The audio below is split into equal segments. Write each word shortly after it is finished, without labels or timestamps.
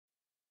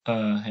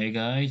Hey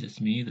guys,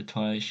 it's me, the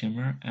Twilight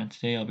Shimmer, and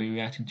today I'll be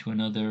reacting to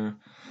another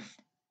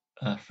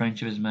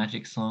Friendship is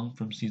Magic song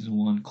from season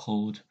 1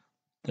 called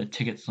The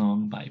Ticket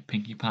Song by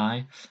Pinkie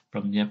Pie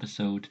from the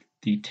episode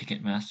The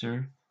Ticket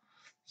Master.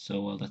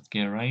 So let's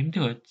get right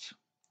into it.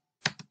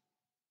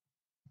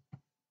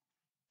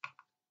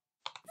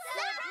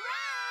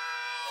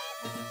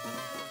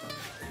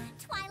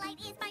 Twilight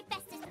is my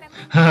bestest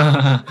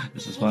friend.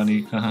 This is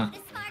funny. Pinkie.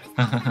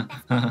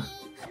 I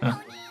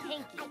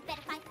bet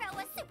if I throw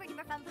a super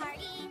duper fun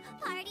party,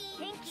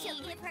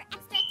 she'll give her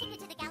extra ticket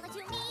to the gala to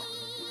me.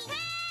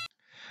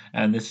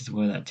 And this is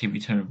where that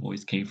TV Turner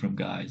voice came from,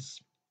 guys.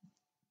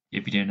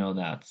 If you didn't know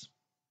that.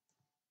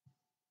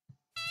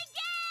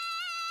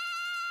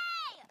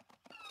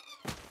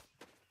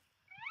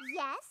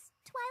 Yes,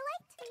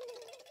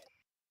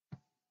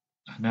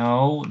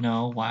 Twilight?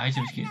 No, why is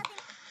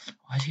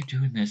he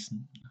doing this?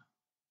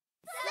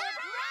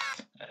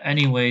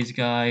 Anyways,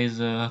 guys,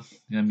 let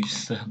me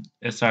just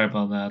sorry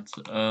about that.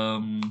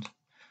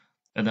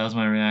 And that was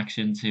my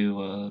reaction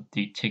to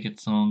the Ticket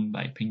song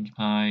by Pinkie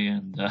Pie,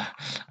 and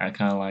I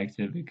kind of liked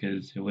it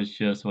because it was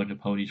just a bunch of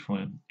ponies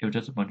from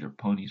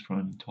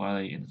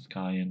Twilight in the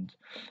Sky, and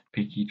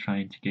Pinkie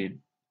trying to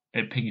gain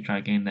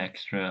the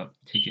extra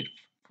ticket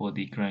for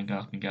the Grand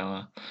Galopin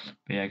Gala.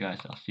 But yeah, guys,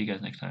 I'll see you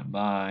guys next time.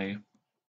 Bye.